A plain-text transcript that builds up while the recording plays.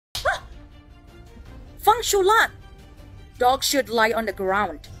Fang Shulan! Dogs should lie on the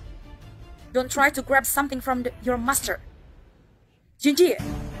ground. Don't try to grab something from your master. Junji,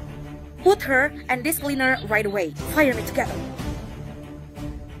 put her and this cleaner right away. Fire me together.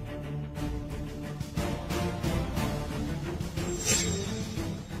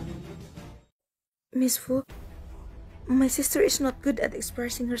 Miss Fu, my sister is not good at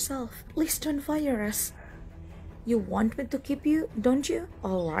expressing herself. Please don't fire us. You want me to keep you, don't you?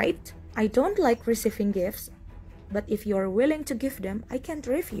 Alright. I don't like receiving gifts, but if you are willing to give them, I can't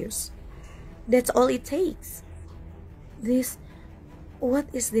refuse. That's all it takes. What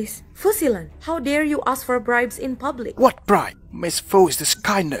is this? Fusilan, how dare you ask for bribes in public? What bribe? Miss Fu is this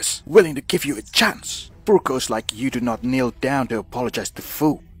kindness, willing to give you a chance. Burkos like you do not kneel down to apologize to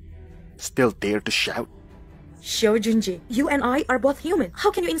Fu. Still dare to shout? Xiao Junji, you and I are both human.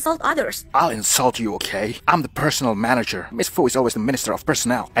 How can you insult others? I'll insult you, okay? I'm the personal manager. Miss Fu is always the minister of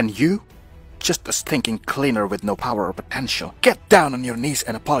personnel. And you? Just a stinking cleaner with no power or potential. Get down on your knees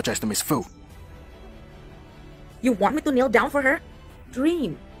and apologize to Miss Fu. You want me to kneel down for her?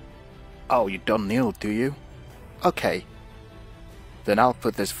 Dream. Oh, you don't kneel, do you? Okay. Then I'll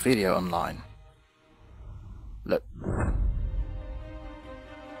put this video online. Look.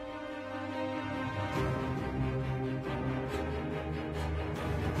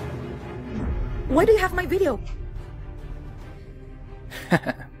 Why do you have my video?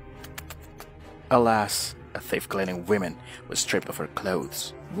 Alas, a thief cleaning women was stripped of her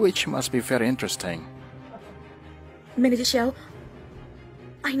clothes, which must be very interesting. Manager Xiao,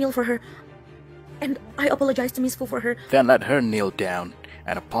 I kneel for her, and I apologize to Miss Fu for her. Then let her kneel down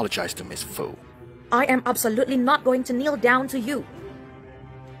and apologize to Miss Fu. I am absolutely not going to kneel down to you.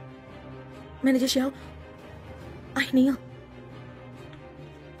 Manager Xiao, I kneel.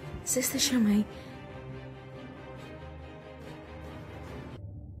 Sister Shimei.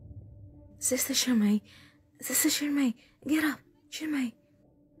 Sister Shimei. Sister Shimei. Get up. Shimei.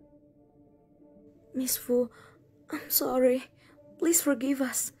 Miss Fu, I'm sorry. Please forgive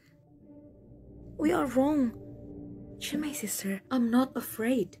us. We are wrong. Shimei, sister, I'm not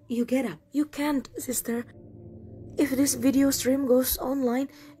afraid. You get up. You can't, sister. If this video stream goes online,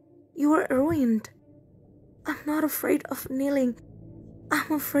 you are ruined. I'm not afraid of kneeling.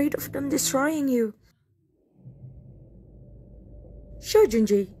 I'm afraid of them destroying you. Sure,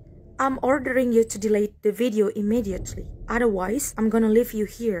 Junji. I'm ordering you to delete the video immediately. Otherwise, I'm gonna leave you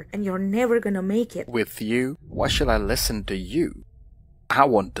here and you're never gonna make it. With you? Why should I listen to you? I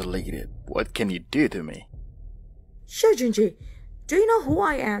won't delete it. What can you do to me? Sure, Junji. Do you know who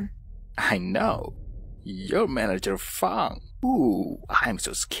I am? I know. You're Manager Fang. Ooh, I'm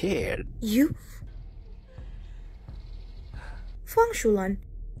so scared. You? Fang Shulan,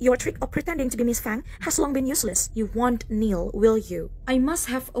 your trick of pretending to be Miss Fang has long been useless. You won't kneel, will you? I must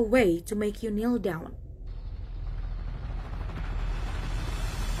have a way to make you kneel down.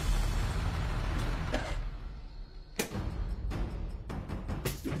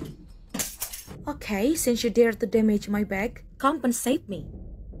 Okay, since you dared to damage my bag, compensate me.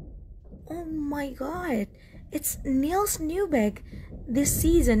 Oh my god, it's Neil's new bag. This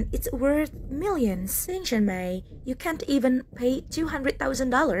season, it's worth millions. Shin Mei, you can't even pay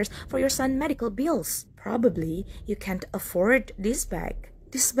 $200,000 for your son's medical bills. Probably, you can't afford this bag.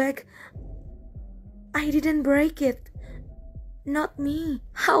 This bag, I didn't break it. Not me.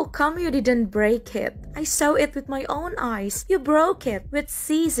 How come you didn't break it? I saw it with my own eyes. You broke it with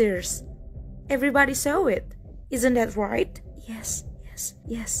scissors. Everybody saw it. Isn't that right? Yes, yes,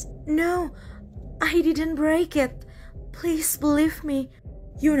 yes. No, I didn't break it. Please believe me.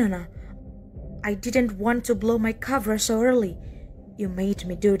 Yunana, I didn't want to blow my cover so early. You made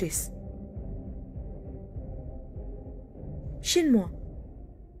me do this. Shinmo,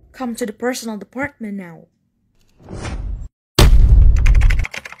 come to the personal department now.